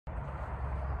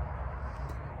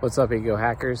What's up, Ego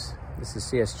Hackers? This is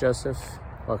C.S. Joseph.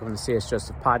 Welcome to C.S.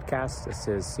 Joseph Podcast. This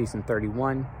is season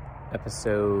 31,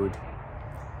 episode,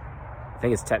 I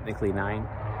think it's technically 9.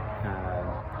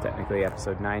 Technically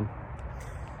episode 9.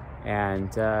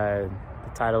 And the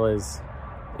title is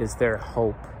there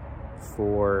hope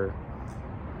for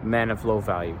men of low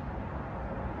value?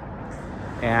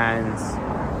 And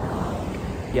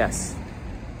yes,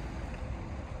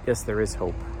 there is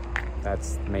hope.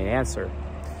 That's the main answer.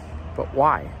 But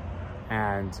why?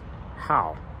 And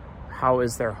how? How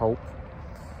is there hope?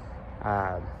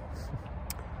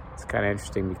 It's kind of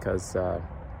interesting because, a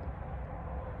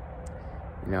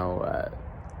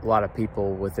lot of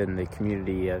people within the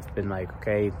community have been like,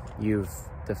 okay, you've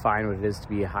defined what it is to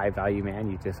be a high-value man.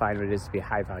 You've defined what it is to be a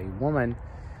high-value woman.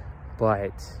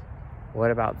 But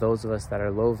what about those of us that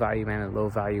are low-value men and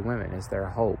low-value women? Is there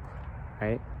hope,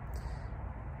 right?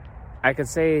 I could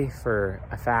say for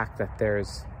a fact that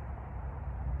there's,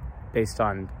 based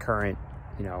on current,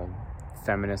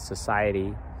 feminist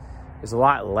society, there's a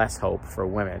lot less hope for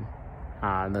women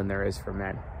than there is for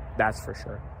men. That's for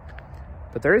sure.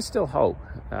 But there is still hope.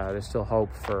 There's still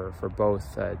hope for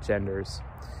both genders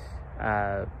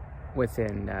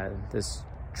within this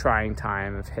trying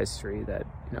time of history that,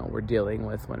 we're dealing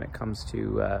with when it comes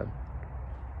to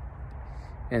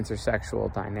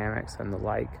intersexual dynamics and the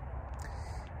like.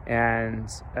 And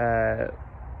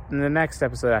in the next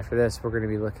episode after this, we're going to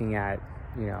be looking at,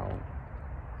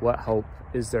 what hope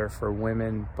is there for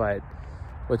women, but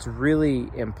what's really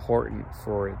important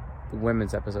for the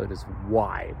women's episode is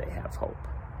why they have hope.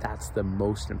 That's the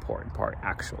most important part,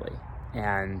 actually.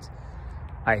 And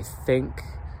I think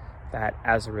that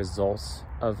as a result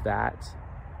of that,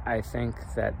 I think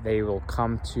that they will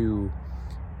come to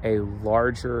a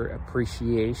larger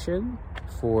appreciation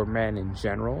for men in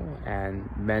general and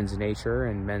men's nature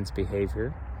and men's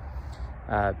behavior,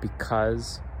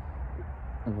 because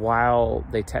while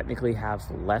they technically have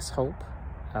less hope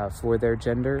for their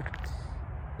gender,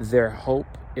 their hope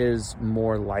is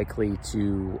more likely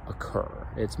to occur.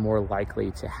 It's more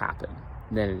likely to happen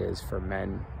than it is for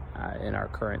men in our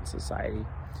current society.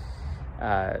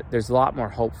 There's a lot more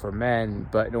hope for men,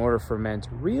 but in order for men to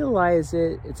realize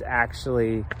it, it's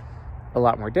actually a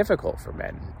lot more difficult for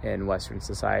men in Western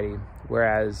society,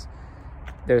 whereas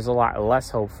there's a lot less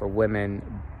hope for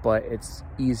women, but it's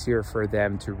easier for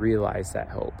them to realize that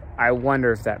hope. I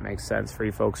wonder if that makes sense for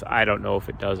you folks. I don't know if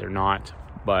it does or not,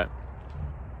 but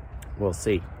we'll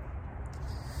see.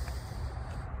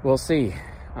 We'll see.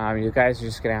 You guys are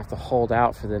just going to have to hold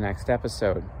out for the next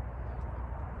episode.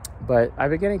 But I've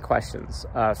been getting questions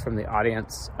from the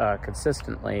audience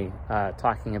consistently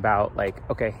talking about,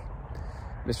 okay,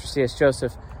 Mr. C.S.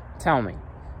 Joseph, tell me,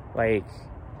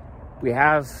 we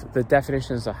have the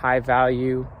definitions of high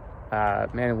value,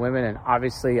 men and women, and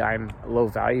obviously I'm low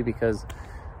value because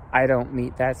I don't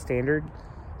meet that standard.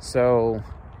 So,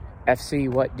 FC,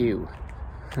 what do?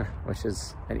 Which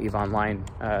is an EVE Online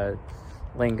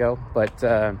lingo. But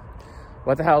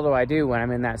what the hell do I do when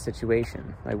I'm in that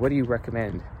situation? What do you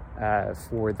recommend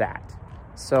for that?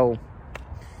 So,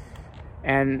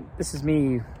 and this is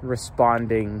me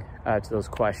responding to those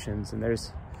questions, and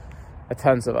there's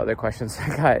tons of other questions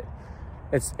I got.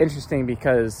 It's interesting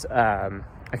because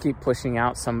I keep pushing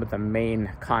out some of the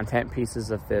main content pieces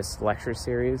of this lecture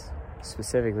series,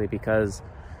 specifically because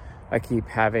I keep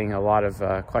having a lot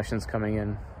of questions coming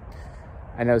in.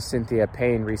 I know Cynthia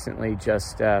Payne recently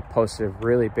just posted a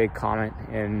really big comment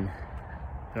in,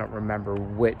 I don't remember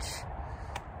which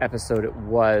episode it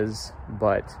was,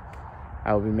 but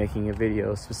I will be making a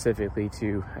video specifically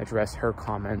to address her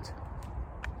comment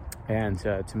and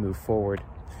to move forward.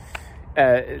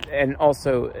 And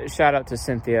also, shout out to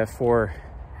Cynthia for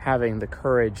having the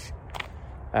courage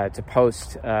to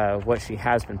post what she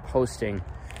has been posting.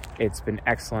 It's been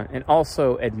excellent. And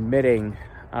also admitting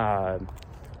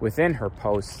within her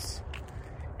posts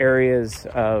areas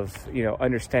of,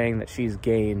 understanding that she's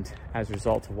gained as a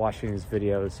result of watching these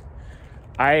videos.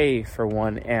 I, for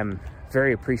one, am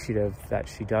very appreciative that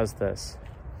she does this.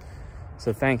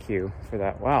 So thank you for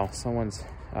that. Wow, someone's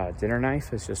dinner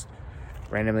knife is just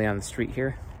randomly on the street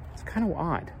here. It's kind of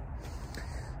odd.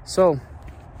 So,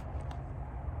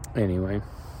 anyway,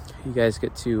 you guys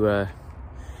get to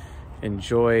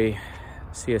enjoy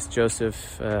C.S.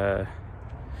 Joseph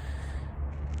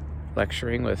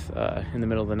lecturing with in the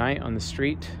middle of the night on the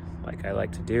street, like I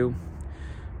like to do,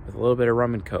 with a little bit of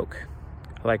rum and Coke.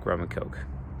 I like rum and Coke,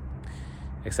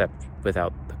 except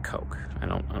without the Coke. I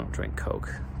don't drink Coke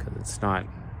because it's not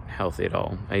healthy at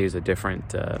all. I use a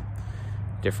different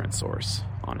source,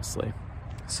 honestly.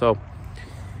 So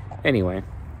anyway,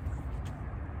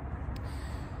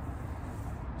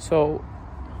 so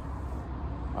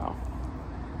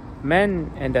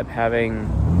men end up having,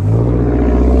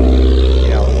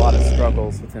 a lot of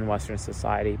struggles within Western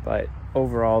society, but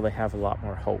overall they have a lot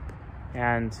more hope.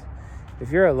 And if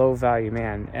you're a low-value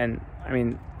man, and I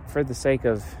mean, for the sake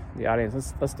of the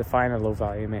audience, let's define a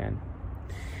low-value man.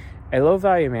 A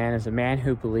low-value man is a man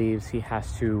who believes he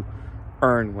has to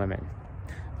earn women.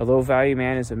 A low-value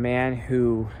man is a man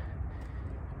who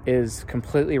is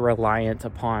completely reliant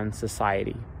upon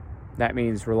society. That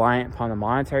means reliant upon the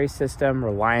monetary system,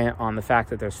 reliant on the fact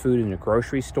that there's food in a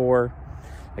grocery store.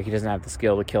 Like, he doesn't have the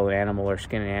skill to kill an animal or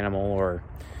skin an animal or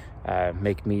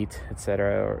make meat,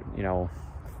 etc. Or,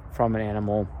 from an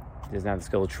animal. He doesn't have the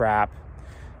skill to trap.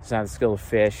 He doesn't have the skill to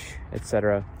fish,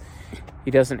 etc.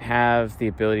 He doesn't have the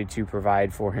ability to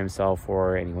provide for himself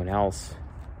or anyone else.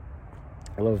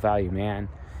 A low-value man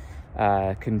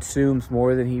consumes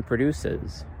more than he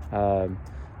produces. A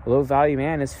low-value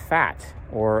man is fat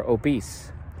or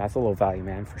obese. That's a low-value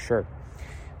man for sure.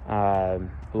 A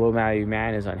low-value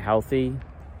man is unhealthy.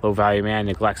 Low-value man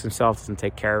neglects himself, doesn't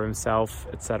take care of himself,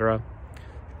 etc.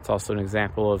 It's also an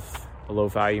example of a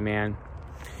low-value man.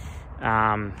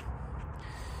 A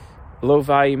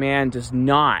low-value man does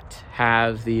not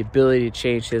have the ability to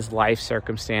change his life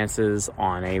circumstances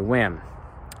on a whim.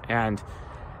 And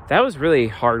that was really a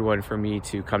hard one for me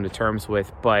to come to terms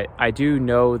with, but I do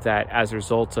know that as a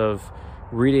result of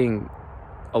reading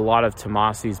a lot of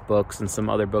Tomasi's books and some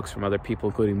other books from other people,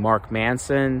 including Mark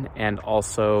Manson and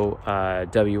also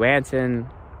W. Anton,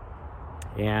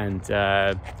 and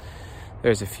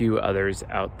there's a few others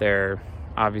out there,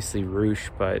 obviously Roosh,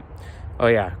 but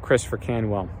Christopher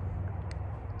Canwell.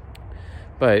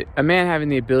 But a man having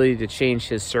the ability to change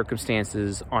his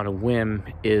circumstances on a whim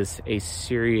is a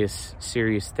serious,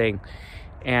 serious thing.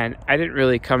 And I didn't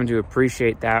really come to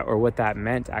appreciate that or what that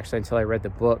meant, actually, until I read the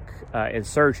book,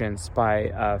 Insurgents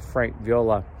by Frank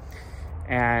Viola.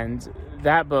 And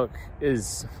that book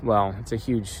is, it's a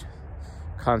huge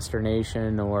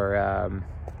consternation, or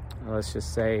let's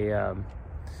just say,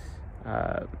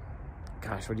 what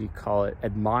do you call it?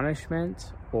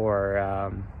 Admonishment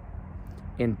or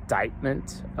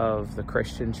indictment of the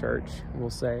Christian church, we'll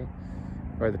say,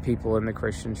 or the people in the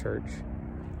Christian church.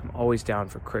 I'm always down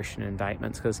for Christian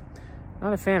indictments because I'm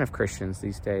not a fan of Christians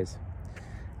these days.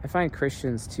 I find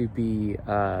Christians to be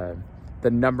the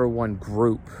number one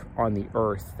group on the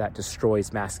earth that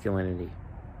destroys masculinity.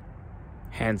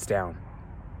 Hands down.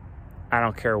 I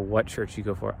don't care what church you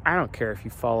go for. I don't care if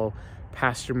you follow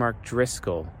Pastor Mark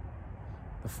Driscoll,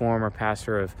 the former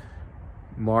pastor of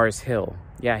Mars Hill.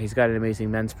 Yeah, he's got an amazing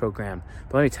men's program.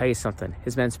 But let me tell you something.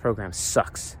 His men's program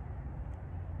sucks.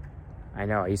 I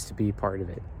know, I used to be part of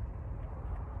it.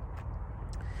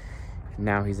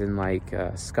 Now he's in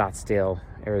Scottsdale,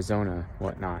 Arizona,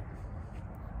 whatnot.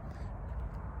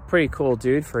 Pretty cool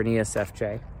dude for an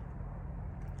ESFJ.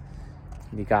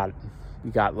 You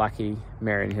got lucky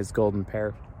marrying his golden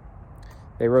pair.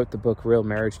 They wrote the book Real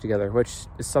Marriage together, which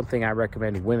is something I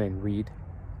recommend women read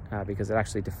because it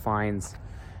actually defines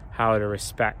how to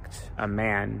respect a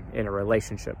man in a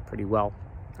relationship pretty well.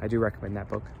 I do recommend that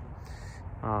book.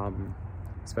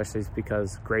 Especially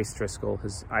because Grace Driscoll,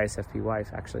 his ISFP wife,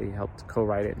 actually helped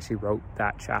co-write it, and she wrote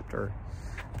that chapter.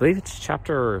 I believe it's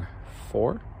chapter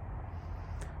 4.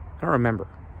 I don't remember.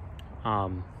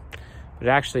 But it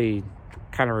actually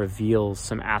kind of reveals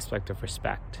some aspect of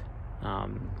respect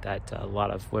that a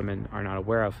lot of women are not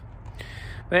aware of.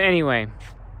 But anyway,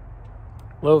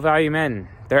 low-value men,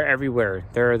 they're everywhere.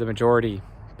 They're the majority.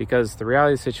 Because the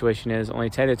reality of the situation is only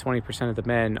 10 to 20% of the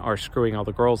men are screwing all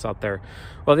the girls out there.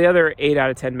 While the other 8 out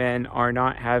of 10 men are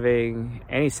not having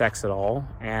any sex at all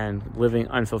and living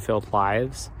unfulfilled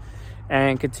lives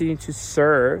and continue to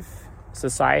serve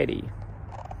society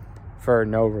for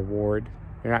no reward.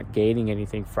 They're not gaining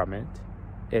anything from it.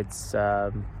 It's,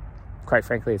 quite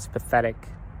frankly, it's pathetic.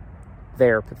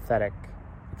 They're pathetic.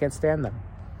 I can't stand them.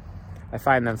 I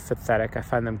find them pathetic. I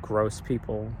find them gross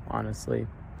people, honestly.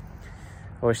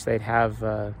 I wish they'd have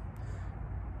the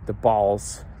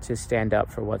balls to stand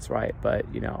up for what's right, but,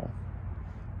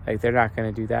 they're not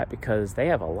going to do that because they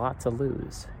have a lot to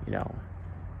lose,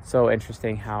 So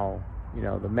interesting how,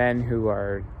 the men who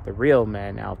are the real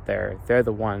men out there, they're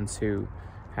the ones who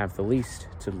have the least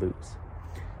to lose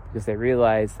because they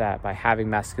realize that by having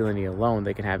masculinity alone,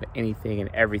 they can have anything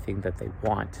and everything that they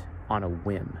want on a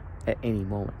whim at any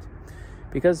moment.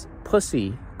 Because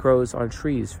pussy grows on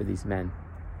trees for these men.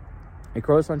 It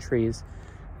grows on trees.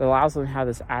 It allows them to have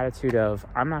this attitude of,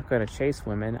 I'm not going to chase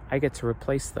women. I get to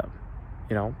replace them.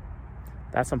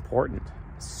 That's important.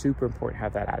 It's super important to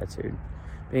have that attitude.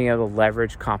 Being able to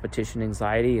leverage competition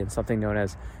anxiety and something known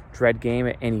as dread game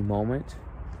at any moment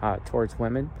towards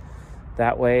women.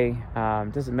 That way,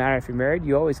 doesn't matter if you're married,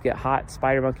 you always get hot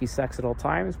spider monkey sex at all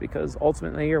times, because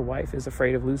ultimately your wife is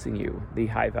afraid of losing you, the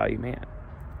high value man.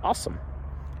 Awesome.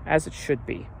 As it should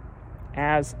be.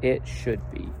 As it should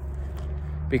be.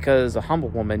 Because a humble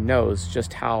woman knows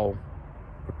just how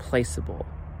replaceable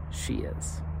she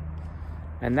is.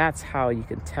 And that's how you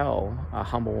can tell a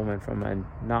humble woman from a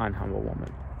non-humble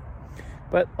woman.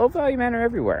 But low value men are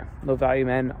everywhere. Low value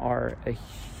men are a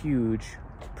huge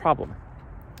problem.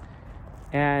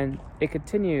 And it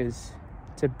continues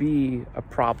to be a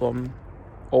problem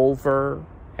over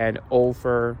and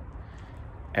over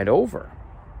and over,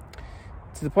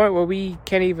 to the point where we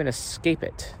can't even escape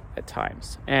it at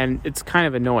times. And it's kind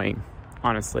of annoying,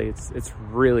 honestly. It's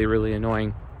really, really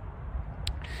annoying.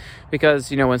 Because,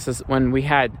 when we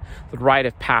had the rite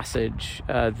of passage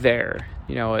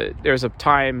there's a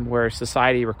time where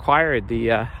society required the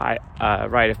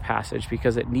rite of passage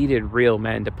because it needed real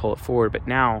men to pull it forward. But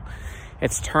now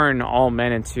it's turned all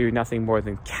men into nothing more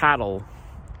than cattle.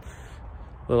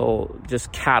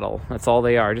 Just cattle. That's all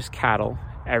they are, just cattle.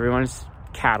 Everyone's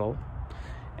cattle.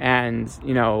 And,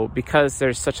 because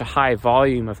there's such a high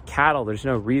volume of cattle, there's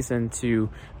no reason to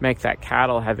make that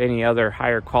cattle have any other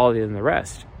higher quality than the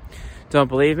rest. Don't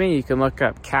believe me? You can look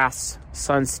up Cass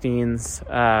Sunstein's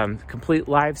Complete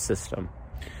Life System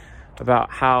about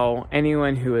how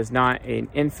anyone who is not an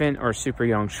infant or super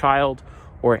young child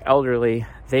or elderly,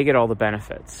 they get all the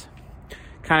benefits.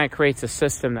 Kind of creates a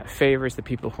system that favors the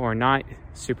people who are not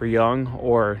super young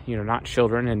or, not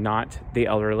children and not the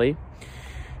elderly.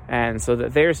 And so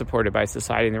that they're supported by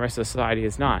society and the rest of society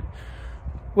is not.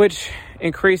 Which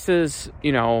increases,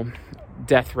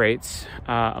 death rates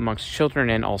amongst children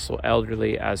and also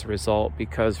elderly as a result,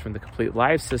 because from the Complete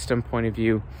Life System point of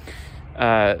view,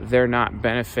 they're not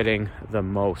benefiting the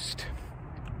most.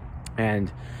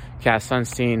 And Cass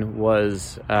Sunstein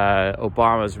was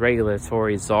Obama's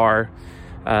regulatory czar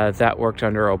that worked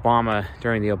under Obama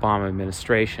during the Obama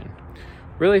administration.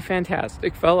 Really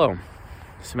fantastic fellow.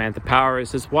 Samantha Power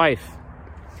is his wife.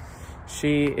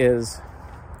 She is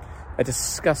a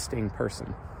disgusting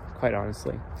person, quite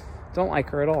honestly. Don't like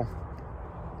her at all.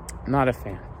 Not a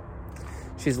fan.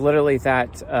 She's literally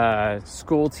that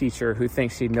school teacher who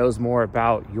thinks she knows more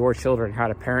about your children, how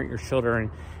to parent your children,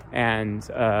 and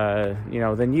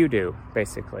than you do,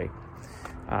 basically.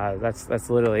 That's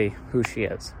literally who she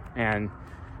is, and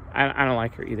I don't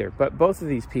like her either. But both of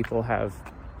these people have,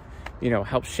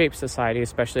 helped shape society,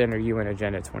 especially under UN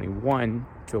Agenda 21,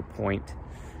 to a point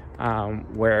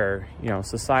where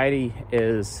society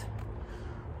is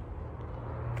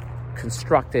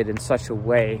constructed in such a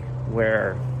way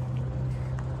where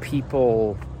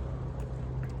people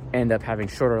end up having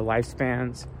shorter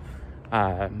lifespans,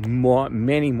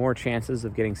 many more chances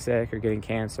of getting sick or getting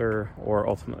cancer or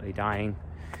ultimately dying.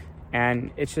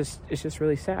 And it's just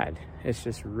really sad. It's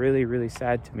just really, really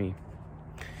sad to me.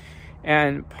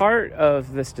 And part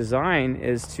of this design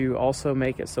is to also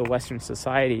make it so Western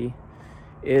society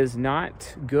is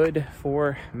not good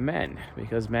for men,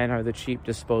 because men are the cheap,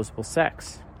 disposable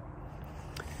sex.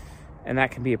 And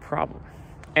that can be a problem.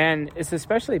 And it's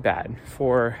especially bad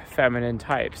for feminine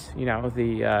types,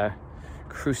 the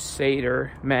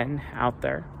crusader men out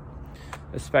there,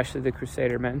 especially the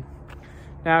crusader men.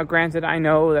 Now, granted, I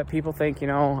know that people think,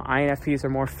 INFPs are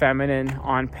more feminine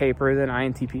on paper than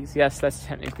INTPs. Yes, that's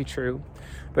technically true.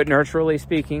 But nurturally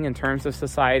speaking, in terms of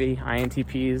society,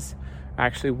 INTPs are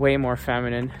actually way more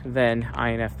feminine than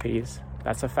INFPs.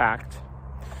 That's a fact.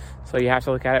 So you have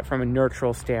to look at it from a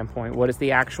neutral standpoint. What is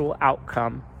the actual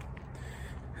outcome?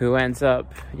 Who ends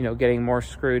up, getting more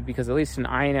screwed? Because at least an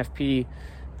INFP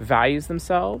values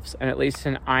themselves, and at least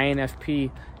an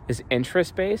INFP is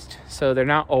interest-based, so they're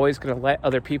not always going to let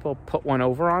other people put one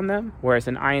over on them, whereas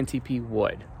an INTP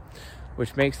would,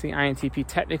 which makes the INTP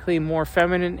technically more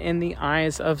feminine in the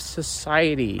eyes of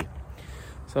society.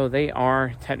 So they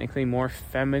are technically more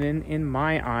feminine in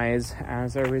my eyes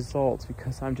as a result,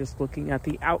 because I'm just looking at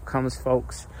the outcomes,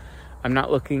 folks. I'm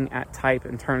not looking at type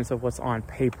in terms of what's on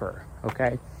paper,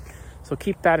 okay? So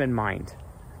keep that in mind.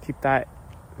 Keep that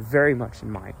very much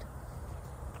in mind.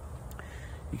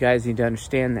 You guys need to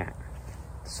understand that.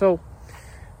 So,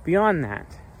 beyond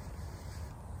that,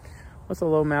 what's a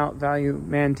low value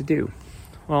man to do?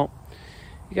 Well,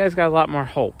 you guys got a lot more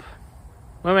hope.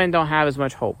 Women don't have as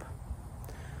much hope.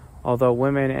 Although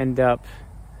women end up,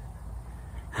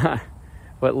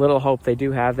 what little hope they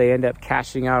do have, they end up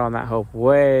cashing out on that hope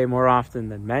way more often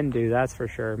than men do, that's for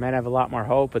sure. Men have a lot more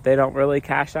hope, but they don't really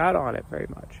cash out on it very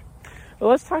much. But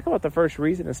let's talk about the first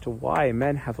reason as to why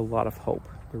men have a lot of hope.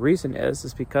 The reason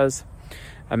is because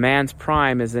a man's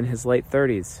prime is in his late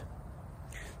 30s.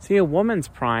 See, a woman's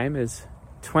prime is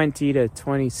 20 to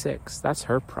 26, that's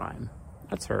her prime.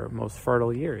 That's her most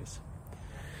fertile years.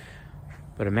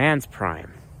 But a man's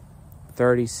prime,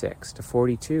 36 to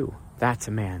 42, that's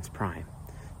a man's prime.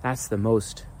 That's the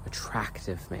most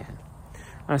attractive man.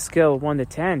 On a scale of 1 to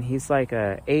 10, he's like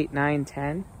a 8, 9,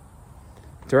 10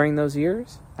 during those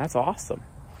years. That's awesome.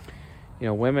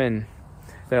 Women,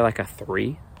 they're like a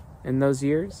 3 in those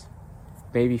years,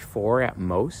 maybe 4 at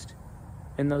most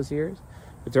in those years.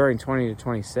 But during 20 to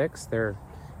 26, they're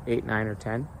 8, 9, or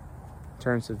 10 in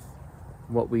terms of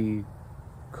what we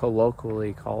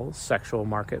colloquially call sexual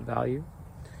market value.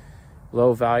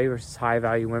 Low value versus high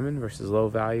value women versus low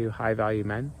value, high value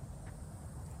men.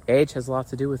 Age has a lot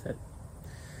to do with it.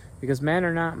 Because men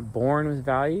are not born with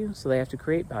value, so they have to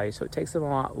create value. So it takes them a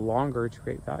lot longer to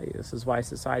create value. This is why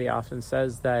society often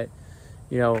says that,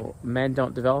 men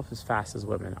don't develop as fast as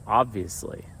women,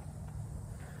 obviously.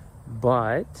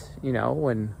 But,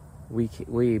 when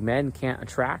we men can't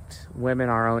attract women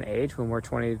our own age when we're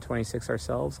 20 to 26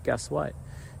 ourselves, guess what?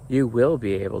 You will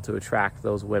be able to attract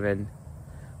those women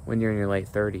when you're in your late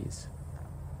 30s.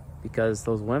 Because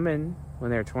those women,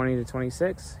 when they're 20 to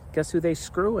 26, guess who they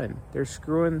screw in? They're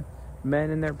screwing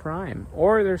men in their prime.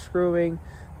 Or they're screwing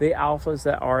the alphas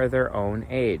that are their own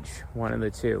age. One of the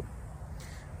two.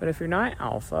 But if you're not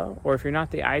alpha, or if you're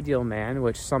not the ideal man,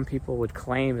 which some people would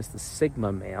claim is the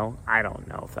sigma male, I don't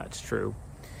know if that's true.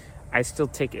 I still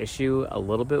take issue a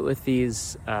little bit with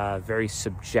these very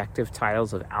subjective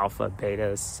titles of alpha,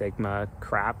 beta, sigma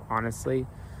crap, honestly.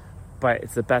 But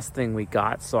it's the best thing we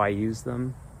got, so I use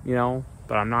them,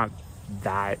 But I'm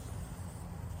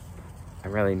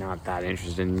really not that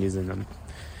interested in using them.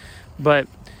 But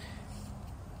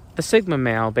a sigma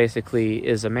male basically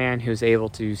is a man who's able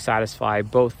to satisfy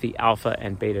both the alpha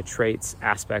and beta traits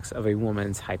aspects of a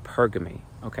woman's hypergamy.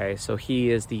 Okay, so he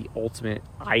is the ultimate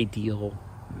ideal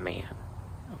man.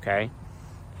 Okay,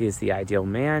 he is the ideal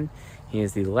man. He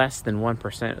is the less than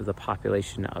 1% of the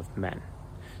population of men.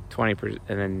 20%,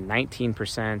 and then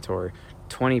 19% or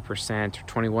 20% or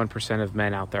 21% of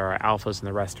men out there are alphas, and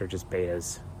the rest are just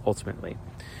betas, ultimately.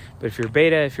 But if you're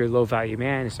beta, if you're a low value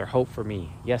man, is there hope for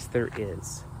me? Yes, there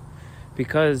is.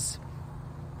 Because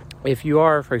if you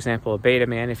are, for example, a beta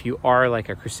man, if you are like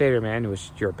a crusader man,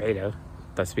 which you're a beta,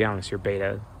 let's be honest, you're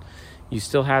beta, you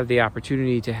still have the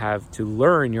opportunity to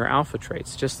learn your alpha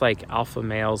traits, just like alpha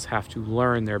males have to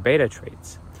learn their beta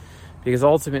traits. Because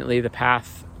ultimately the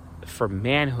path for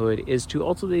manhood is to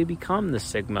ultimately become the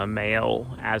sigma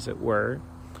male, as it were,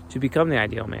 to become the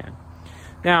ideal man.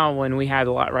 Now, when we had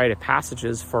a lot rite of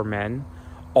passages for men,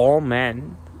 all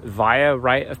men, via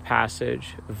rite of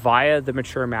passage, via the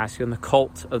mature masculine, the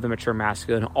cult of the mature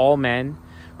masculine, all men,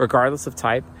 regardless of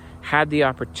type, had the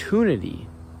opportunity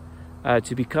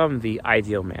to become the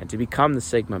ideal man, to become the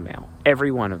sigma male,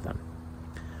 every one of them.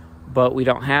 But we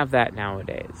don't have that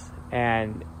nowadays.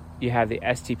 And you have the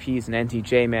STPs and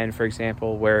NTJ men, for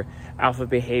example, where alpha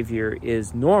behavior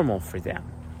is normal for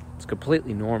them. It's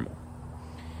completely normal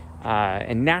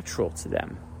and natural to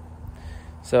them.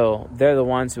 So they're the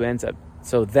ones who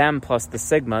so them plus the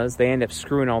sigmas, they end up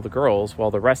screwing all the girls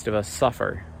while the rest of us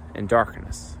suffer in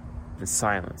darkness, in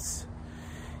silence,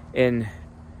 in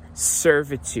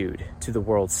servitude to the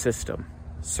world system,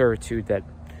 servitude that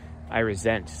I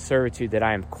resent, servitude that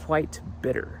I am quite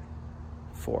bitter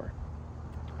for.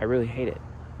 I really hate it.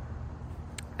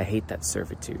 I hate that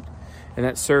servitude. And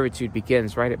that servitude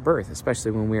begins right at birth,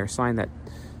 especially when we are assigned that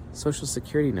social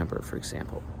security number, for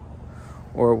example,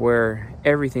 or where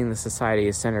everything in the society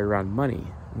is centered around money.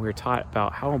 We're taught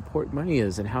about how important money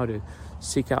is and how to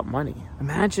seek out money.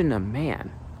 Imagine a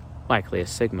man, likely a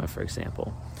sigma, for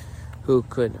example, who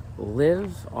could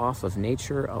live off of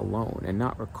nature alone and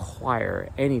not require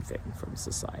anything from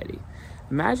society.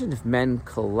 Imagine if men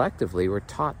collectively were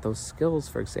taught those skills,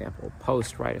 for example,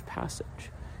 post rite of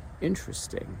passage.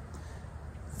 Interesting.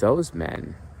 Those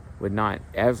men would not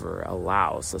ever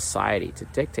allow society to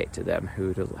dictate to them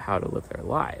how to live their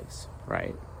lives,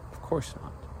 right? Of course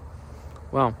not.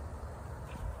 Well,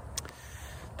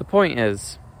 the point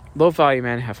is, low-value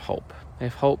men have hope. They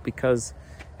have hope because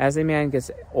as a man gets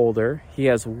older, he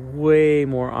has way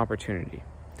more opportunity.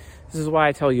 This is why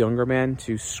I tell younger men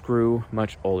to screw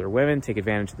much older women, take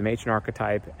advantage of the matron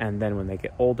archetype, and then when they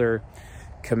get older,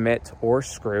 commit or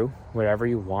screw whatever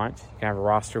you want. You can have a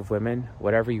roster of women,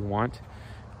 whatever you want.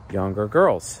 Younger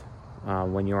girls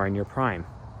when you are in your prime.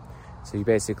 So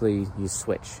you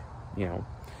switch,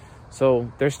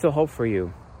 So there's still hope for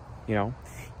you,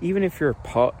 Even if you're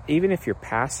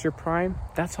past your prime,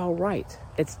 that's all right.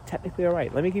 It's technically all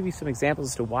right. Let me give you some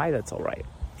examples as to why that's all right.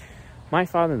 My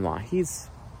father-in-law, he's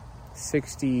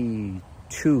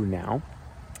 62 now,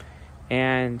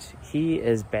 and he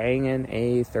is banging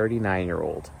a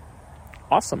 39-year-old.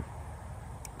 Awesome.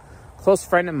 Close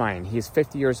friend of mine, he's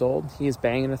 50 years old. He is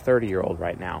banging a 30-year-old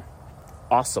right now.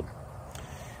 Awesome.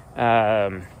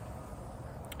 I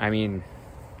mean,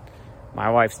 my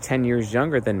wife's 10 years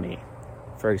younger than me,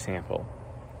 for example.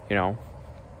 You know?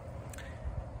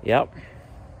 Yep.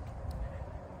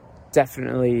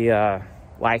 Definitely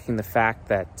liking the fact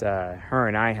that her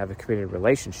and I have a committed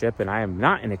relationship, and I am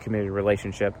not in a committed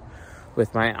relationship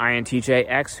with my INTJ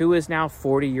ex, who is now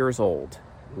 40 years old.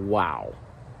 Wow.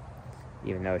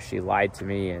 Even though she lied to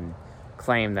me and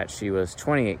claimed that she was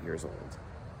 28 years old.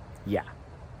 Yeah.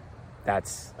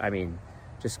 That's, I mean,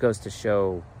 just goes to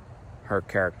show her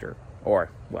character,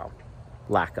 or, well,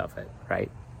 lack of it,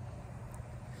 right?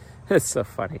 It's so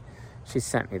funny. She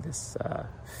sent me this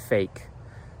fake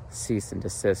cease and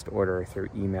desist order through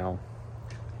email.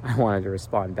 I wanted to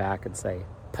respond back and say,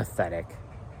 pathetic,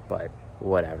 but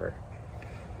whatever.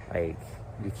 Like,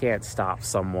 you can't stop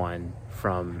someone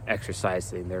from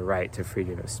exercising their right to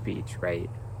freedom of speech, right?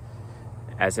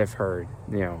 As if her,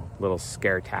 little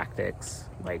scare tactics,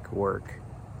 like, work.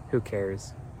 Who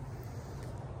cares?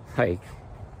 Like,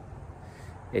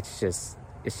 it's just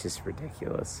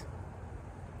ridiculous.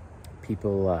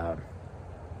 People,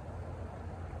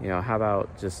 how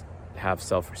about just have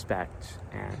self-respect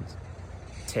and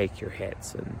take your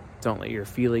hits and don't let your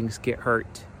feelings get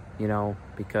hurt,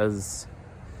 because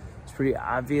it's pretty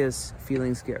obvious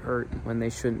feelings get hurt when they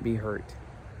shouldn't be hurt.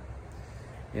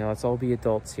 Let's all be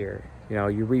adults here.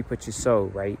 You reap what you sow,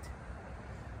 right?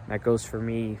 That goes for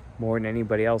me more than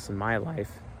anybody else in my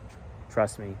life.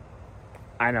 Trust me.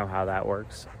 I know how that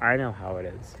works. I know how it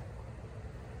is.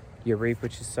 You reap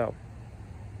what you sow.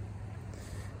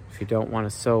 If you don't want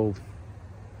to sow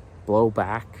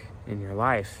blowback in your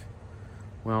life,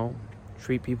 well,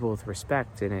 treat people with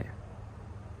respect, and it,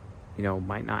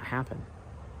 might not happen.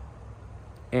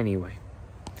 Anyway.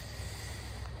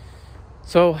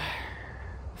 So,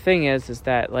 the thing is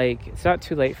that, like, it's not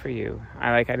too late for you.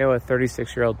 I know a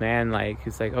 36-year-old man, like,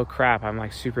 who's like, oh crap, I'm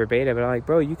like super beta, but I'm like,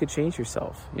 bro, you could change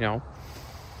yourself,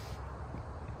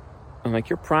 I'm like,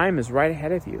 your prime is right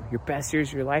ahead of you. Your best years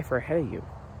of your life are ahead of you.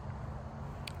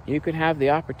 You could have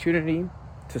the opportunity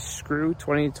to screw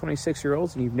 20 to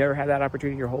 26-year-olds, and you've never had that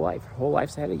opportunity your whole life. Your whole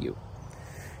life's ahead of you.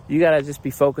 You got to just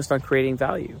be focused on creating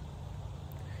value.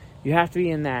 You have to be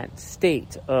in that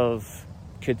state of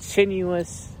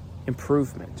continuous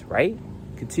improvement, right?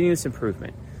 Continuous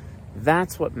improvement.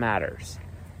 That's what matters.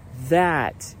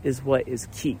 That is what is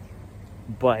key.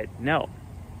 But no,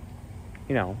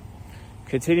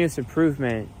 continuous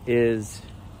improvement is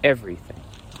everything.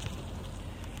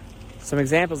 Some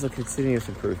examples of continuous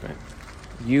improvement.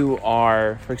 You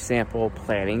are, for example,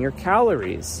 planning your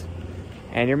calories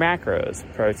and your macros,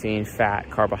 protein, fat,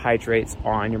 carbohydrates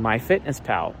on your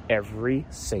MyFitnessPal every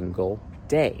single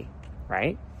day,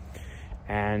 right?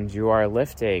 And you are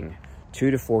lifting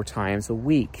 2 to 4 times a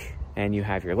week, and you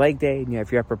have your leg day and you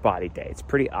have your upper body day. It's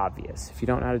pretty obvious. If you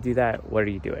don't know how to do that, what are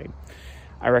you doing?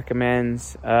 I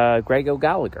recommend Greg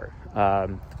O'Gallagher,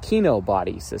 Kino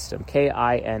Body System,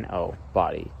 Kino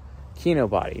Body. Kino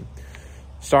Body.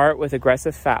 Start with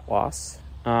aggressive fat loss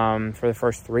for the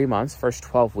first 3 months, first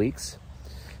 12 weeks,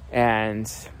 and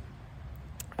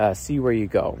see where you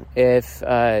go. If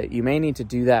you may need to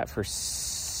do that for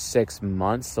 6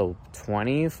 months, so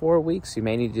 24 weeks, you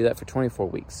may need to do that for 24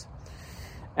 weeks.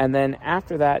 And then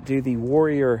after that, do the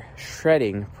Warrior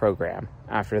Shredding program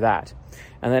after that.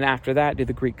 And then after that, do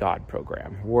the Greek God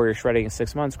program. Warrior Shredding is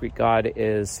 6 months, Greek God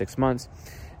is 6 months.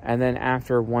 And then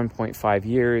after 1.5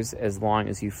 years, as long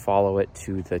as you follow it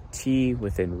to the T,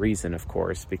 within reason, of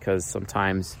course, because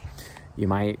sometimes you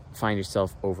might find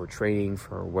yourself overtraining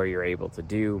for where you're able to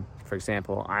do. For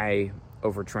example, I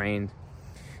overtrained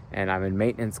and I'm in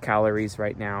maintenance calories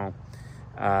right now,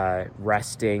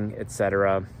 resting,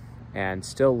 etc., and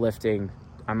still lifting.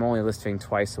 I'm only lifting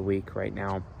twice a week right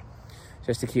now,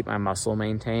 just to keep my muscle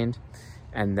maintained.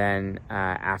 And then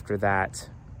after that,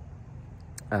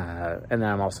 and then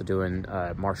I'm also doing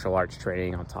martial arts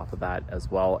training on top of that as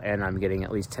well, and I'm getting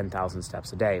at least 10,000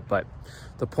 steps a day. But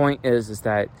the point is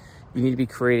that you need to be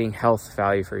creating health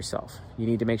value for yourself. You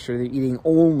need to make sure that you're eating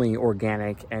only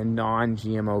organic and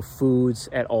non-GMO foods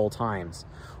at all times.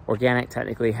 Organic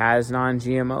technically has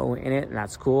non-GMO in it, and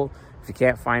that's cool. If you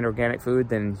can't find organic food,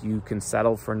 then you can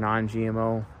settle for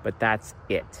non-GMO, but that's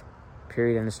it.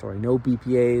 Period, end of story. No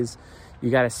BPAs. You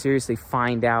got to seriously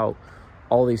find out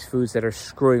all these foods that are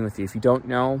screwing with you. If you don't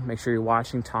know, make sure you're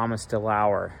watching Thomas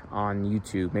DeLauer on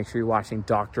YouTube. Make sure you're watching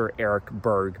Dr. Eric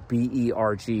Berg,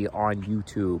 B-E-R-G, on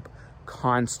YouTube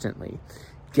constantly.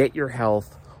 Get your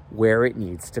health where it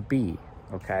needs to be,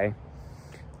 okay?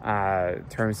 In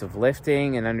terms of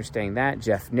lifting and understanding that,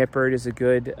 Jeff Nippert is a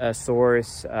good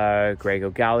source. Greg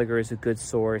O'Gallagher is a good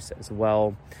source as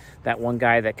well. That one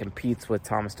guy that competes with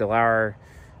Thomas DeLauer,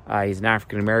 he's an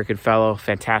African-American fellow,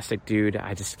 fantastic dude.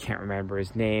 I just can't remember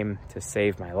his name to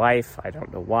save my life. I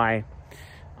don't know why.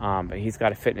 But he's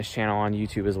got a fitness channel on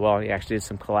YouTube as well. He actually did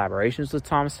some collaborations with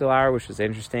Thomas DeLauer, which was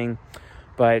interesting.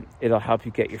 But it'll help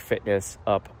you get your fitness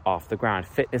up off the ground.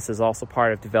 Fitness is also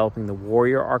part of developing the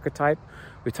warrior archetype.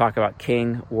 We talk about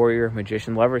king, warrior,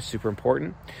 magician, lover, super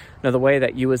important. Another way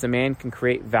that you as a man can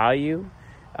create value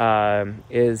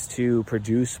is to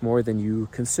produce more than you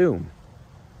consume.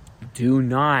 Do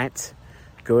not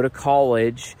go to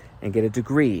college and get a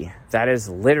degree. That is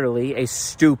literally a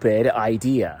stupid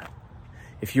idea.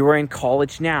 If you are in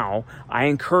college now, I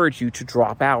encourage you to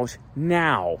drop out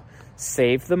now.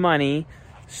 Save the money,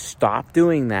 stop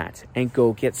doing that, and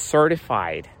go get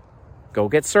certified. Go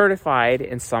get certified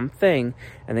in something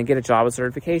and then get a job with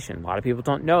certification. A lot of people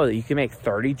don't know that you can make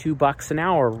 $32 an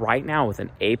hour right now with an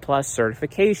A+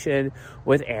 certification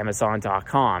with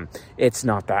Amazon.com. It's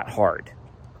not that hard,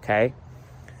 okay?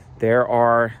 There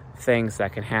are things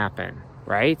that can happen,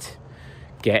 right?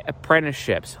 Get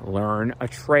apprenticeships, learn a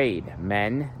trade.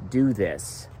 Men do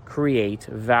this. Create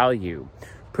value.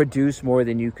 Produce more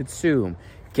than you consume.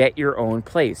 Get your own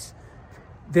place.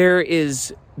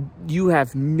 You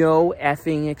have no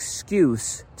effing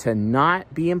excuse to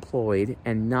not be employed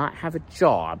and not have a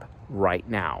job right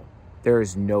now. There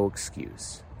is no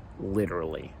excuse.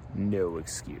 Literally, no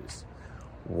excuse.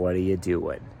 What are you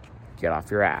doing? Get off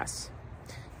your ass.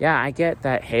 Yeah, I get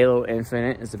that Halo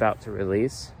Infinite is about to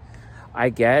release. I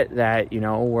get that,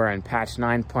 we're in patch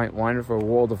 9.1 for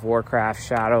World of Warcraft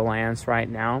Shadowlands right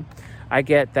now. I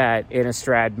get that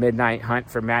Innistrad Midnight Hunt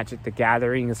for Magic the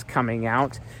Gathering is coming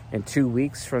out in 2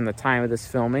 weeks from the time of this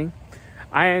filming.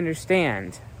 I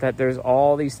understand that there's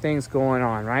all these things going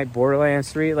on, right?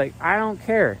 Borderlands 3, I don't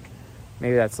care.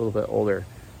 Maybe that's a little bit older.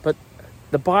 But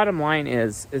the bottom line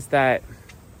is that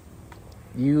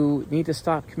you need to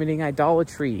stop committing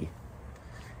idolatry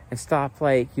and stop,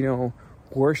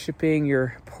 worshiping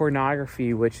your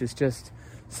pornography, which is just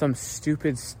some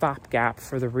stupid stopgap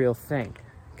for the real thing,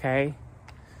 okay?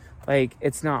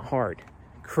 It's not hard.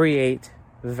 Create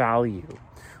value.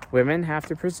 Women have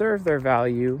to preserve their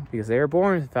value because they are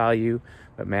born with value,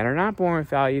 but men are not born with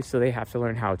value, so they have to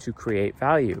learn how to create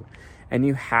value. And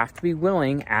you have to be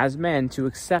willing, as men, to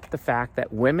accept the fact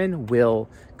that women will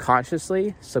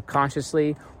consciously,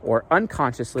 subconsciously, or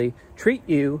unconsciously treat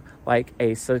you like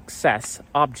a success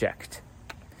object.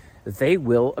 They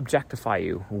will objectify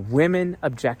you. Women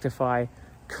objectify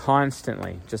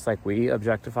constantly, just like we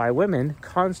objectify women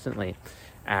constantly.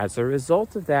 As a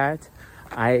result of that,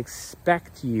 I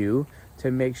expect you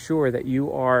to make sure that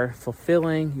you are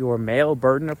fulfilling your male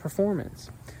burden of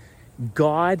performance.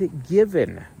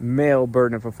 God-given male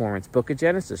burden of performance. Book of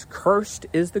Genesis. Cursed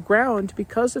is the ground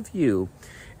because of you.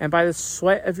 And by the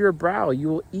sweat of your brow, you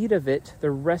will eat of it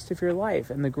the rest of your life.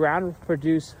 And the ground will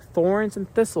produce thorns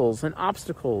and thistles and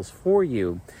obstacles for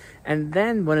you. And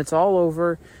then when it's all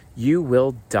over, you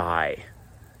will die.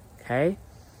 Okay?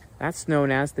 That's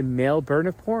known as the male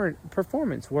burden of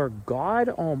performance, where God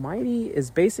Almighty is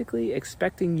basically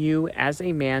expecting you as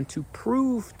a man to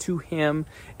prove to him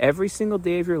every single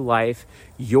day of your life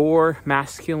your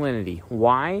masculinity.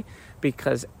 Why?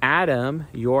 Because Adam,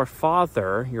 your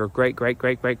father, your great grandfather,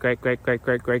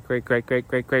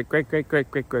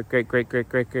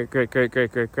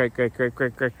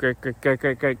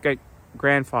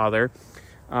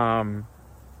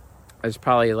 there's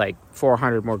probably like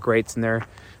 400 more greats in there,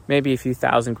 maybe a few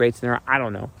thousand greats in there, I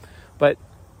don't know. But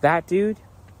that dude,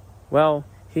 well,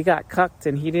 he got cucked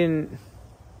and he didn't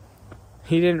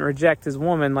reject his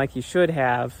woman like he should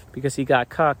have because he got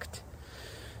cucked.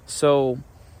 So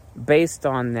based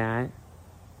on that,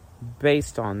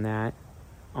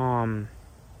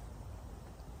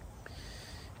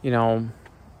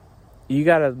 you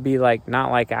gotta be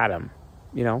not like Adam,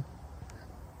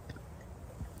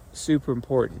 super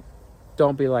important.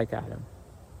 Don't be like Adam.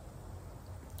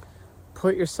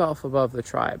 Put yourself above the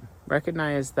tribe.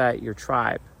 Recognize that your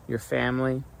tribe, your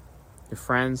family, your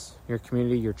friends, your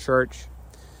community, your church,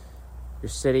 your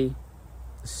city,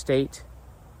 the state,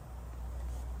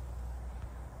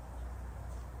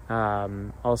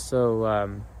 the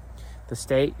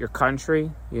state, your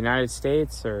country, United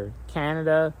States or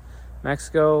Canada,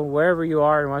 Mexico, wherever you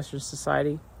are in Western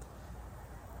society,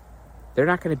 they're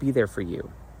not going to be there for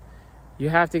you. You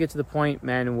have to get to the point,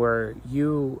 men, where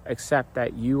you accept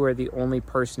that you are the only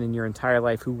person in your entire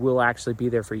life who will actually be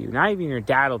there for you. Not even your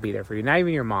dad will be there for you. Not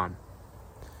even your mom.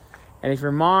 And if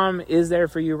your mom is there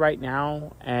for you right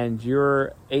now and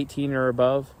you're 18 or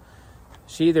above,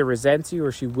 she either resents you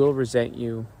or she will resent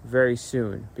you very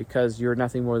soon because you're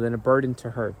nothing more than a burden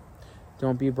to her.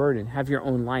 Don't be a burden. Have your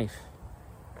own life.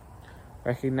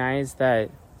 Recognize that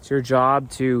it's your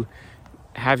job to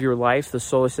have your life, the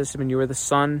solar system, and you are the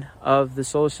sun of the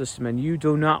solar system, and you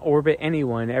do not orbit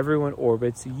anyone. Everyone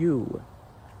orbits you.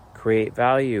 Create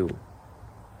value.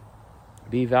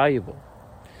 Be valuable.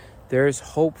 There's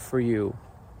hope for you.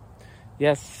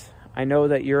 Yes, I know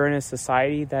that you're in a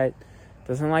society that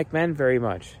doesn't like men very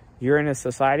much. You're in a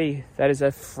society that is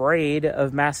afraid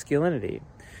of masculinity.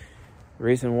 The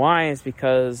reason why is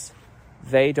because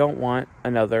they don't want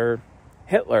another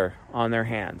Hitler on their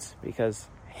hands, because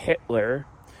Hitler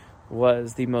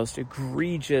was the most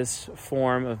egregious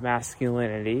form of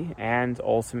masculinity and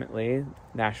ultimately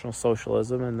National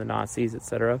Socialism and the Nazis,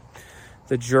 etc.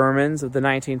 The Germans of the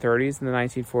 1930s and the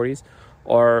 1940s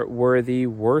were the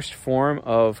worst form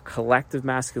of collective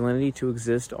masculinity to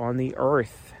exist on the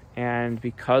earth. And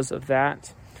because of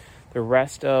that, the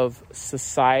rest of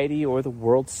society or the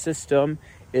world system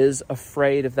is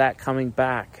afraid of that coming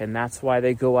back. And that's why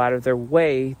they go out of their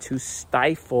way to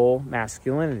stifle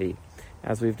masculinity,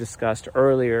 as we've discussed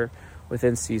earlier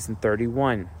within season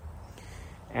 31.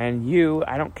 And you,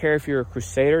 I don't care if you're a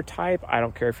Crusader type, I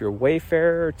don't care if you're a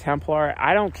Wayfarer, Templar,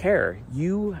 I don't care.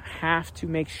 You have to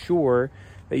make sure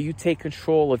that you take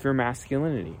control of your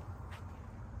masculinity.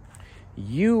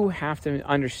 You have to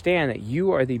understand that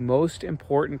you are the most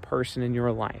important person in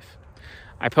your life.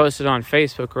 I posted on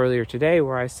Facebook earlier today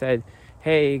where I said,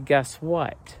 hey, guess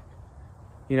what?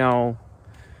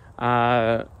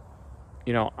 I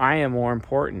am more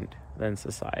important than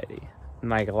society. And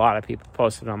like a lot of people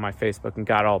posted on my Facebook and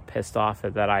got all pissed off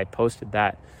that I posted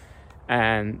that.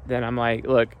 And then I'm like,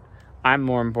 look, I'm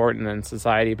more important than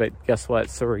society, but guess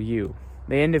what? So are you.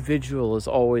 The individual is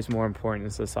always more important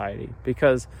than society,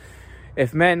 because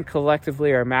if men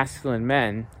collectively are masculine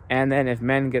men, and then if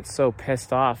men get so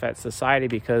pissed off at society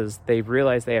because they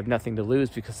realize they have nothing to lose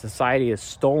because society has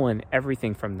stolen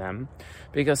everything from them,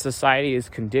 because society has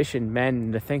conditioned men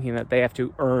into thinking that they have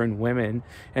to earn women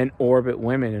and orbit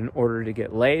women in order to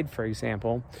get laid, for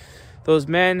example, those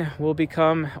men will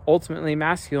become ultimately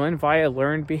masculine via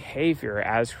learned behavior,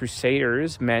 as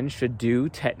Crusaders men should do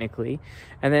technically.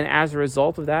 And then as a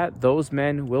result of that, those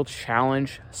men will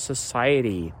challenge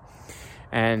society.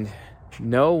 And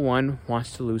no one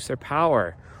wants to lose their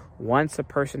power. Once a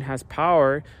person has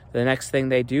power, the next thing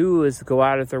they do is go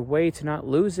out of their way to not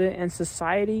lose it, and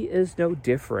society is no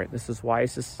different. This is why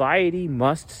society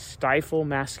must stifle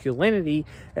masculinity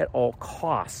at all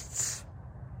costs.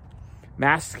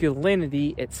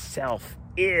 Masculinity itself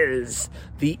is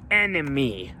the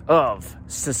enemy of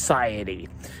society,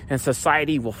 and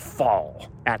society will fall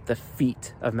at the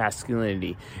feet of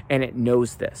masculinity, and it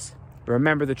knows this.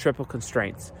 Remember the triple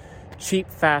constraints: cheap,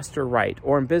 fast, or right,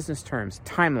 or in business terms,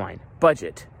 timeline,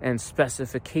 budget, and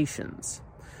specifications.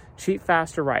 Cheap,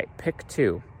 fast, or right, pick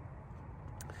two.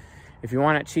 If you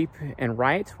want it cheap and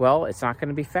right, well, it's not going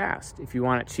to be fast. If you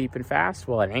want it cheap and fast,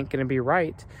 well, it ain't going to be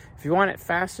right. If you want it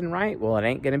fast and right, well, it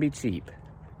ain't going to be cheap.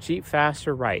 Cheap, fast,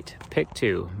 or right, pick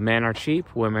two. Men are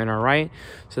cheap, women are right,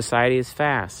 society is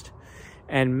fast.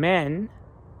 And men,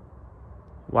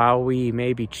 while we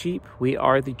may be cheap, we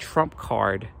are the trump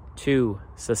card to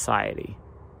society.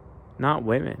 Not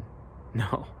women.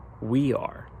 No, we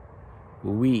are.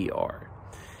 We are.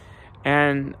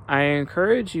 And I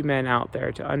encourage you men out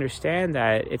there to understand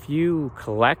that if you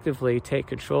collectively take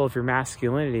control of your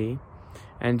masculinity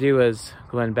and do as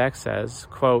Glenn Beck says,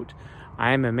 quote,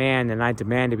 I am a man and I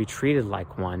demand to be treated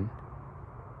like one.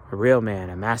 A real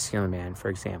man, a masculine man, for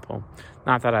example.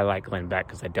 Not that I like Glenn Beck,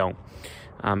 because I don't.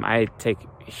 I take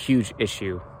huge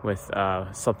issue with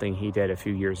something he did a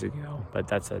few years ago, but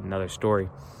that's another story.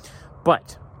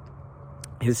 But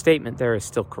his statement there is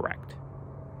still correct.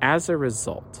 As a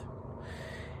result,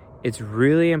 it's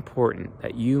really important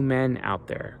that you men out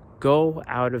there go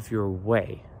out of your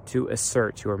way to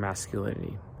assert your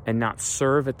masculinity and not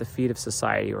serve at the feet of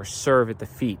society or serve at the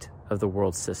feet of the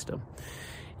world system.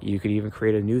 You could even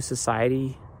create a new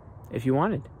society if you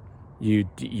wanted. You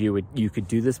could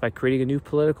do this by creating a new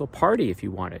political party if you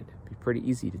wanted. It'd be pretty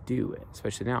easy to do it,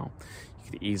 especially now.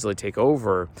 You could easily take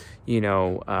over,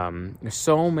 there's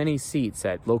so many seats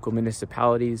at local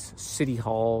municipalities, city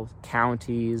hall,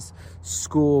 counties,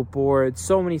 school boards,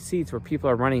 so many seats where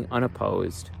people are running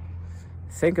unopposed.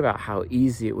 Think about how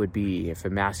easy it would be if a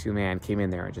masculine man came in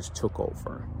there and just took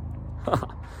over.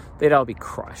 They'd all be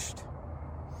crushed.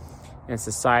 And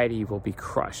society will be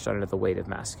crushed under the weight of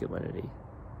masculinity.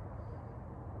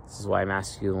 This is why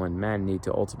masculine men need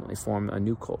to ultimately form a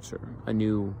new culture, a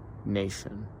new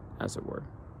nation, as it were.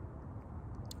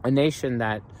 A nation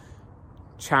that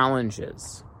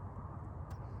challenges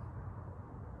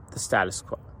the status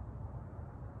quo.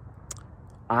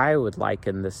 I would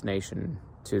liken this nation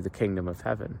to the kingdom of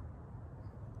heaven.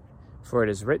 For it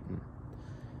is written,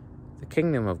 the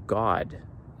kingdom of God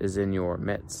is in your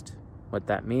midst. What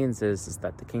that means is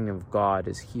that the kingdom of God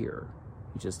is here.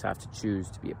 You just have to choose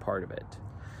to be a part of it.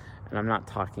 And I'm not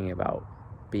talking about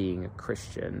being a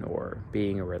Christian or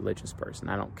being a religious person.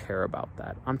 I don't care about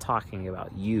that. I'm talking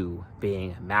about you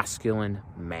being a masculine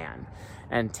man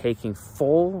and taking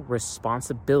full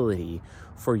responsibility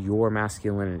for your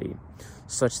masculinity,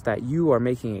 such that you are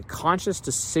making a conscious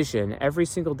decision every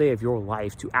single day of your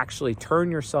life to actually turn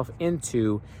yourself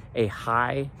into a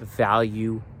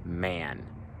high-value man.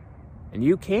 And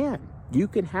you can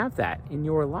have that in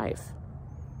your life.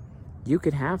 You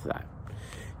can have that.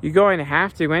 You're going to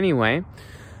have to anyway.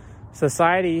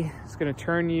 Society is going to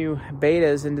turn you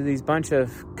betas into these bunch of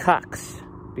cucks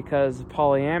because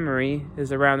polyamory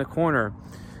is around the corner.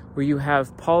 Where you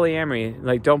have polyamory,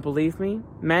 like, don't believe me,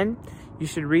 men? You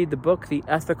should read the book, The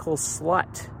Ethical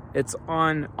Slut. It's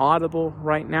on Audible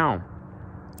right now,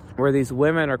 where these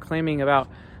women are claiming about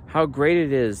how great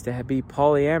it is to be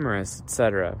polyamorous,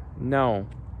 etc. No.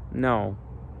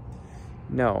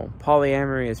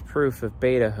 Polyamory is proof of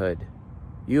betahood.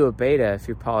 You a beta if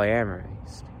you're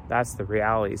polyamorous. That's the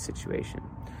reality situation.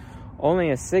 Only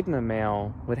a Sigma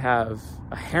male would have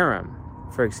a harem,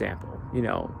 for example,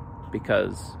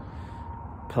 because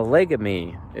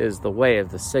polygamy is the way of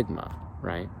the Sigma,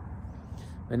 right?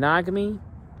 Monogamy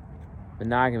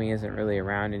isn't really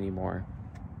around anymore.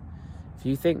 If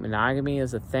you think monogamy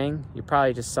is a thing, you're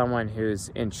probably just someone who's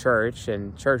in church,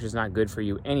 and church is not good for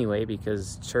you anyway,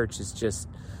 because church is just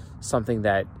something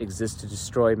that exists to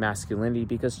destroy masculinity,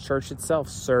 because church itself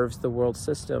serves the world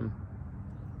system,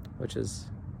 which is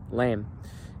lame.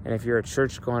 And if you're a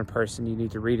church-going person, you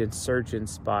need to read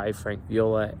Insurgents by Frank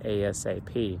Viola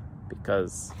ASAP,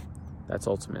 because that's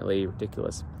ultimately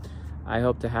ridiculous. I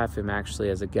hope to have him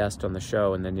actually as a guest on the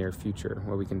show in the near future,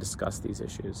 where we can discuss these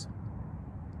issues.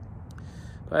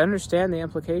 But understand the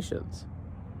implications.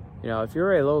 If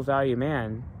you're a low-value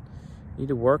man, you need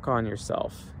to work on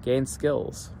yourself, gain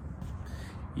skills.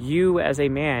 You as a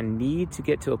man need to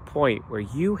get to a point where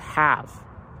you have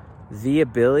the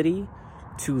ability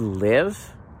to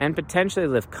live and potentially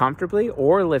live comfortably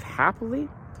or live happily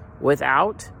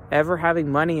without ever having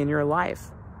money in your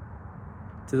life.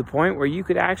 To the point where you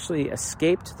could actually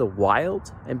escape to the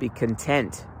wild and be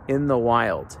content in the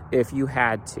wild if you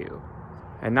had to,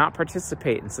 and not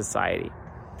participate in society,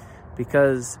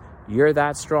 because you're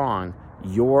that strong,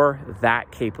 you're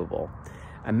that capable.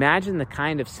 Imagine the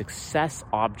kind of success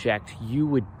object you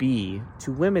would be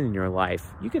to women in your life.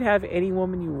 You could have any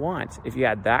woman you want if you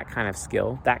had that kind of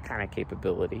skill, that kind of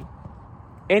capability.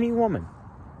 Any woman.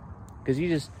 Because you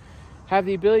just have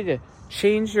the ability to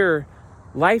change your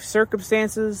life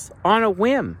circumstances on a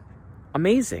whim.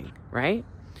 Amazing, right?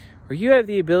 Or you have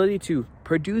the ability to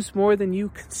produce more than you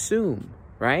consume,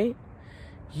 right?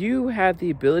 You have the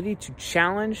ability to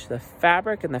challenge the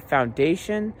fabric and the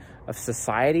foundation of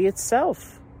society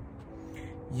itself.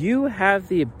 You have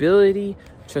the ability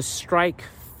to strike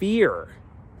fear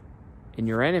in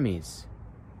your enemies,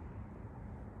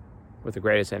 with the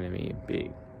greatest enemy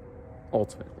being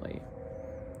ultimately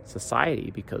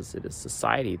society, because it is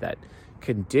society that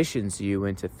conditions you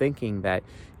into thinking that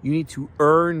you need to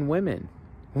earn women,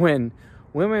 when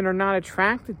women are not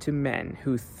attracted to men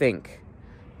who think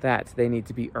that they need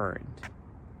to be earned.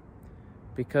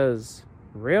 Because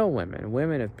real women,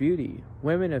 women of beauty,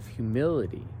 women of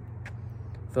humility,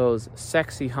 those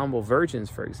sexy, humble virgins,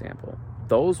 for example,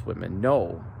 those women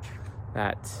know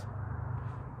that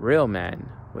real men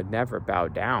would never bow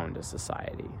down to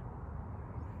society.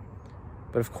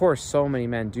 But of course, so many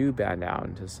men do bow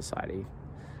down to society.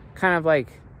 Kind of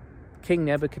like King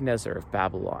Nebuchadnezzar of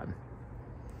Babylon.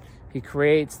 He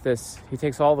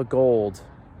takes all the gold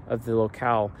of the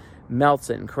locale, melts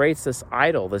it, and creates this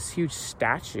idol, this huge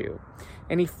statue.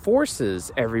 And he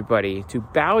forces everybody to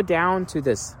bow down to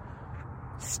this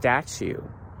statue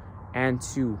and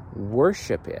to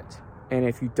worship it. And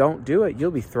if you don't do it,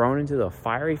 you'll be thrown into the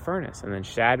fiery furnace. And then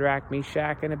Shadrach,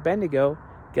 Meshach, and Abednego,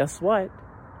 guess what?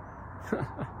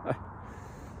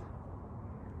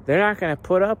 They're not going to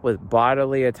put up with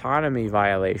bodily autonomy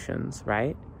violations,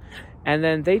 right? And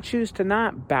then they choose to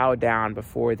not bow down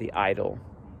before the idol.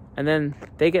 And then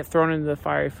they get thrown into the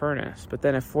fiery furnace. But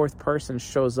then a fourth person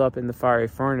shows up in the fiery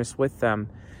furnace with them,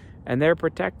 and they're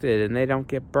protected and they don't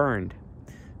get burned.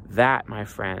 That, my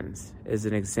friends, is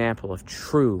an example of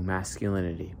true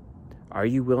masculinity. Are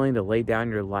you willing to lay down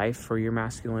your life for your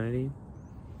masculinity?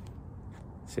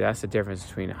 See, that's the difference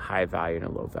between a high value and a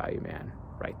low value man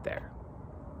right there.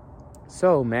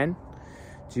 So, men,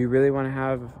 do you really want to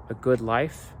have a good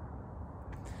life?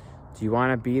 Do you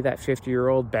want to be that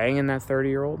 50-year-old banging that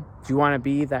 30-year-old? Do you want to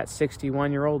be that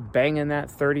 61-year-old banging that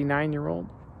 39-year-old?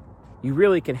 You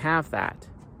really can have that.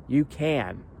 You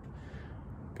can.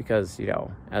 Because,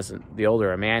 as the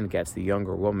older a man gets, the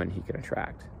younger woman he can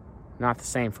attract. Not the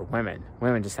same for women.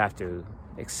 Women just have to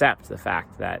accept the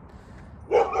fact that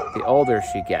the older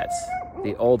she gets,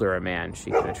 the older a man she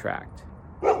can attract.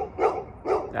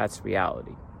 That's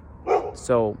reality.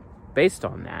 So, based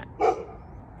on that,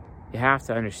 you have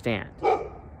to understand,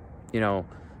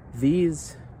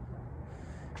 these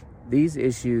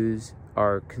issues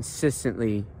are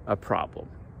consistently a problem.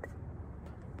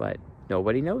 But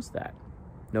nobody knows that.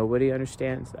 Nobody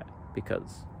understands that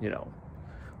because,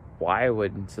 why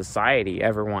would society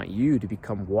ever want you to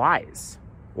become wise?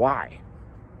 Why?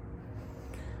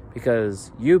 Because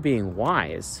you being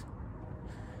wise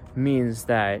means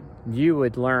that you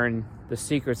would learn the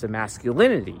secrets of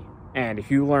masculinity. And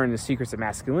if you learn the secrets of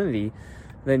masculinity,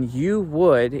 then you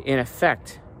would, in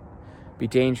effect, be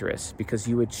dangerous because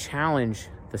you would challenge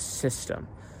the system,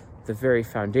 the very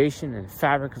foundation and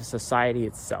fabric of society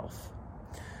itself.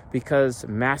 Because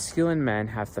masculine men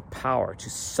have the power to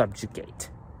subjugate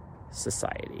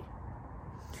society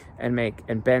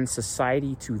and bend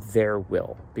society to their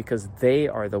will, because they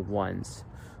are the ones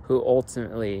who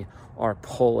ultimately are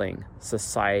pulling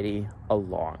society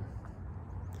along.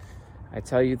 I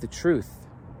tell you the truth.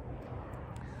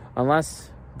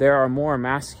 Unless there are more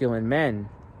masculine men,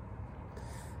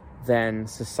 then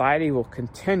society will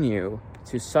continue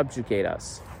to subjugate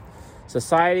us.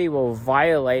 Society will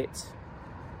violate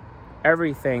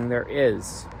everything there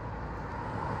is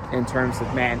in terms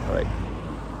of manhood,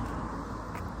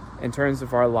 in terms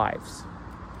of our lives.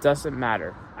 Doesn't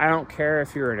matter. I don't care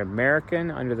if you're an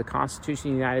American under the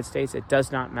Constitution of the United States. It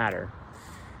does not matter.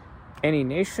 Any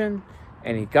nation,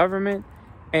 any government,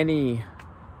 any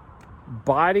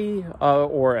body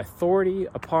or authority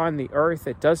upon the earth,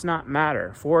 it does not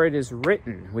matter. For it is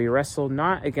written, we wrestle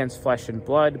not against flesh and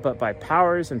blood, but by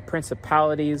powers and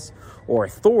principalities or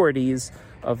authorities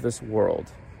of this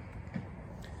world.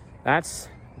 That's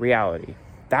reality.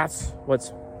 That's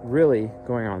what's really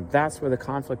going on. That's where the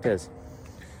conflict is.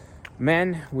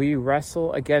 Men, we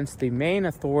wrestle against the main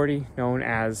authority known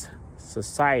as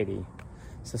society.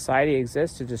 Society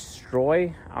exists to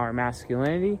destroy our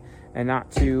masculinity and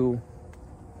not to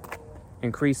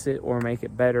increase it or make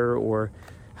it better or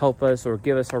help us or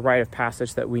give us a rite of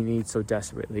passage that we need so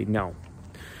desperately. No.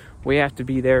 We have to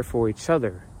be there for each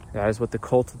other. That is what the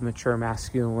cult of the mature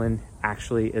masculine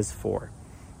actually is for.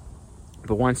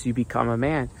 But once you become a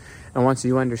man and once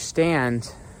you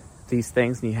understand these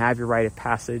things and you have your rite of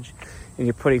passage and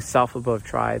you're putting self above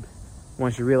tribe,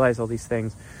 once you realize all these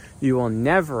things, you will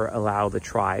never allow the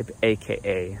tribe,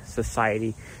 aka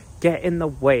society, get in the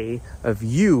way of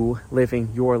you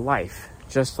living your life.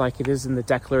 Just like it is in the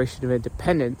Declaration of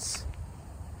Independence,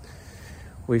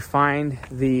 we find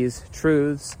these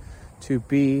truths to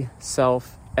be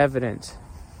self-evident.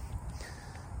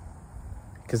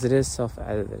 Because it is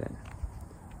self-evident.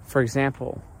 For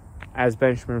example, as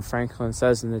Benjamin Franklin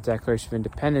says in the Declaration of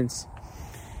Independence,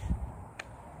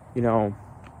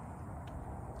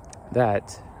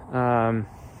 that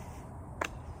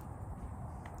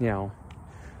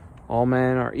all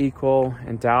men are equal,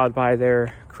 endowed by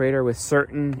their Creator with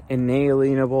certain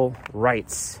inalienable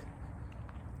rights: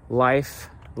 life,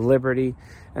 liberty,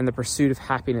 and the pursuit of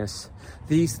happiness.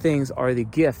 These things are the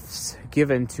gifts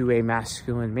given to a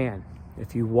masculine man.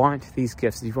 If you want these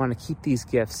gifts, if you want to keep these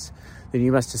gifts, then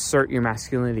you must assert your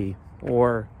masculinity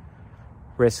or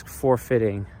risk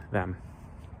forfeiting them.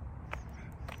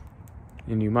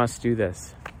 And you must do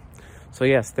this. So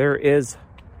yes, there is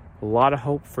a lot of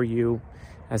hope for you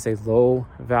as a low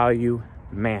value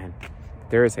man.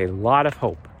 There is a lot of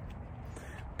hope.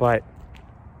 But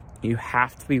you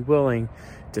have to be willing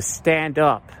to stand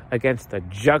up against the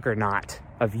juggernaut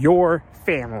of your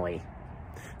family,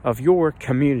 of your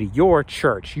community, your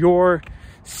church, your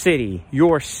city,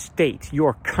 your state,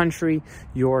 your country,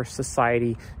 your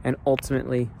society, and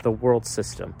ultimately the world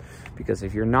system. Because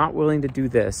if you're not willing to do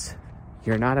this,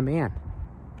 you're not a man.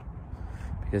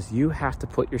 Because you have to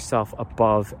put yourself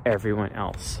above everyone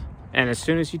else. And as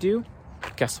soon as you do,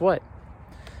 guess what?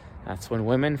 That's when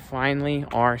women finally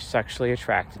are sexually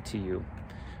attracted to you.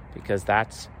 Because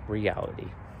that's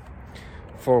reality.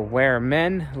 For where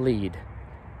men lead,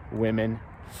 women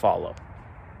follow.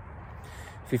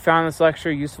 If you found this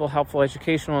lecture useful, helpful,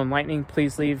 educational, enlightening,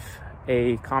 please leave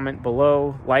a comment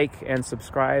below, like and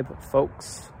subscribe,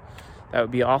 folks. That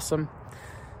would be awesome.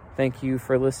 Thank you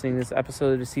for listening to this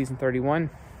episode of Season 31.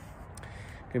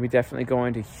 Going to be definitely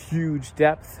going to huge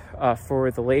depth for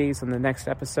the ladies in the next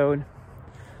episode.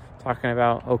 Talking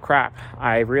about, oh crap,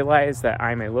 I realize that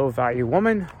I'm a low-value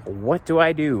woman. What do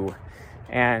I do?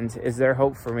 And is there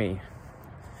hope for me?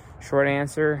 Short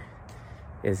answer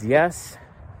is yes.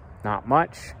 Not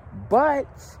much. But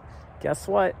guess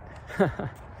what?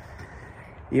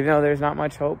 Even though there's not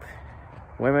much hope,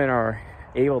 women are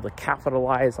able to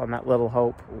capitalize on that little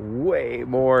hope way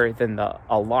more than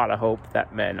a lot of hope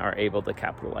that men are able to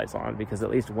capitalize on, because at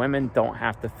least women don't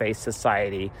have to face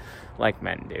society like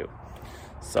men do.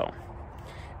 So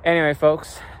anyway,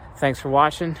 folks, thanks for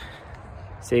watching.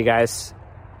 See you guys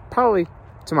probably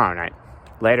tomorrow night.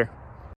 Later.